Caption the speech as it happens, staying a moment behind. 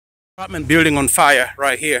Apartment building on fire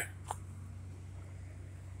right here.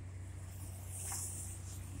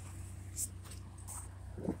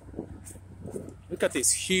 Look at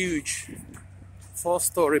this huge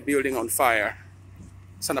 4-story building on fire.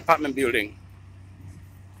 It's an apartment building.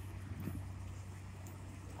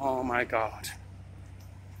 Oh my God.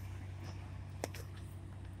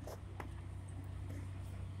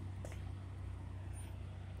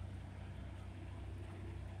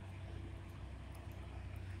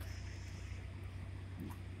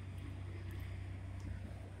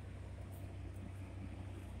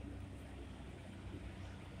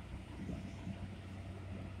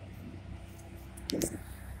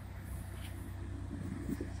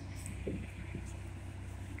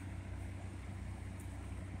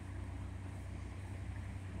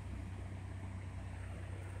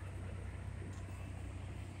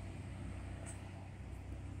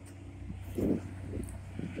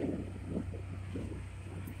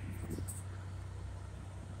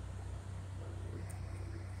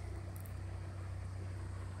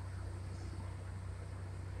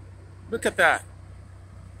 Look at that.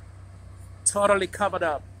 Totally covered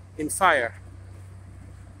up in fire.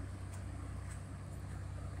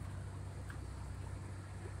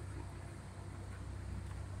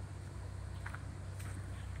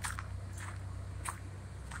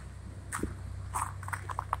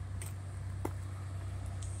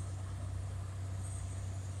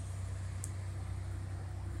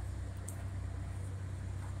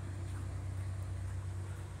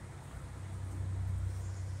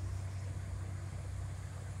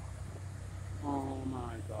 Oh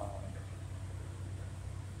my God.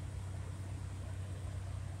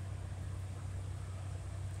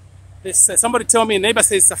 Somebody told me, a neighbor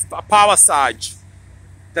says it's a power surge.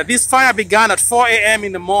 That this fire began at 4 a.m.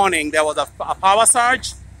 in the morning. There was a power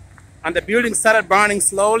surge and the building started burning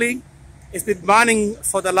slowly. It's been burning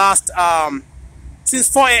for the last, since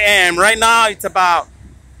 4 a.m. Right now it's about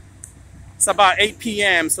 8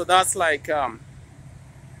 p.m. So that's like, oh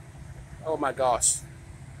my gosh.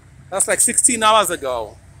 That's like 16 hours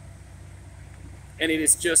ago. And it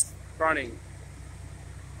is just burning.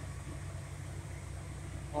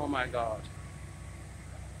 Oh my God.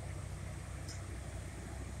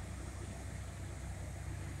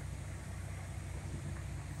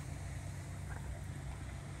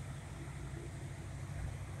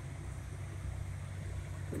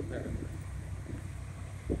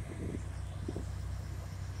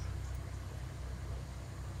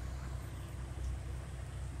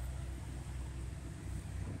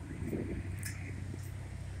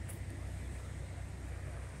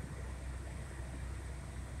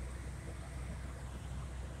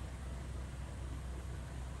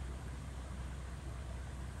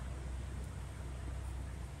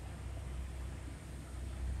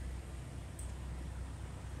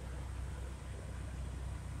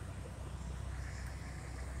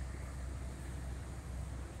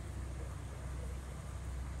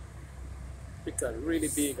 It's a really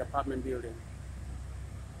big apartment building.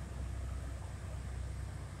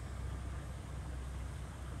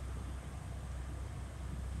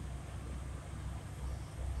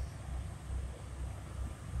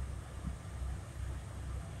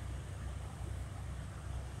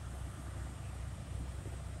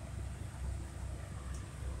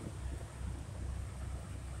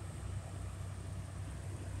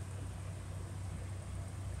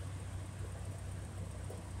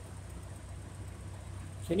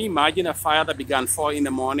 Can you imagine a fire that began 4 in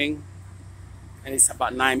the morning and it's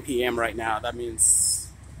about 9 p.m. right now? That means,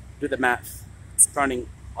 do the math, it's burning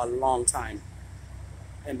a long time.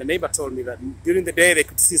 And the neighbor told me that during the day they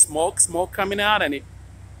could see smoke coming out, and it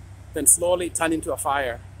then slowly turned into a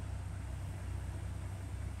fire.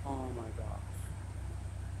 Oh my God.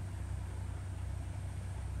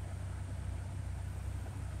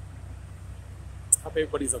 Hope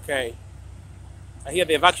everybody's okay. I hear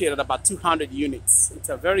they evacuated about 200 units. It's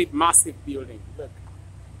a very massive building. Look,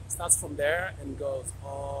 it starts from there and goes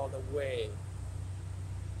all the way.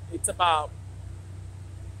 It's about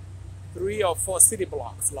 3 or 4 city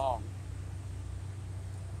blocks long.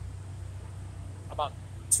 About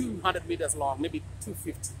 200 meters long, maybe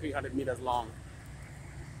 250, 300 meters long.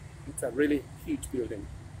 It's a really huge building.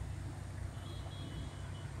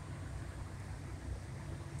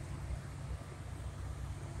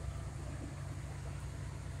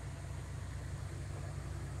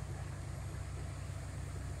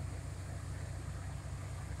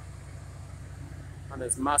 And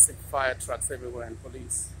there's massive fire trucks everywhere and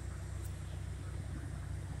police.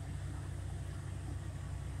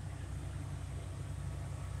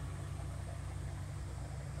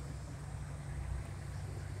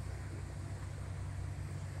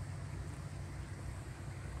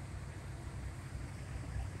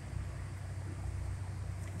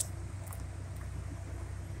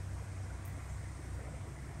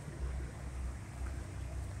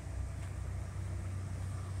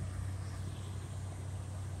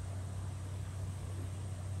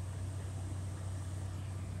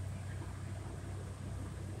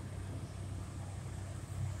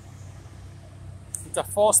 It's a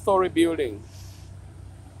 4-story building.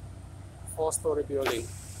 4-story building.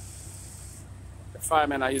 The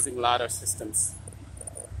firemen are using ladder systems.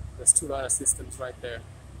 There's 2 ladder systems right there.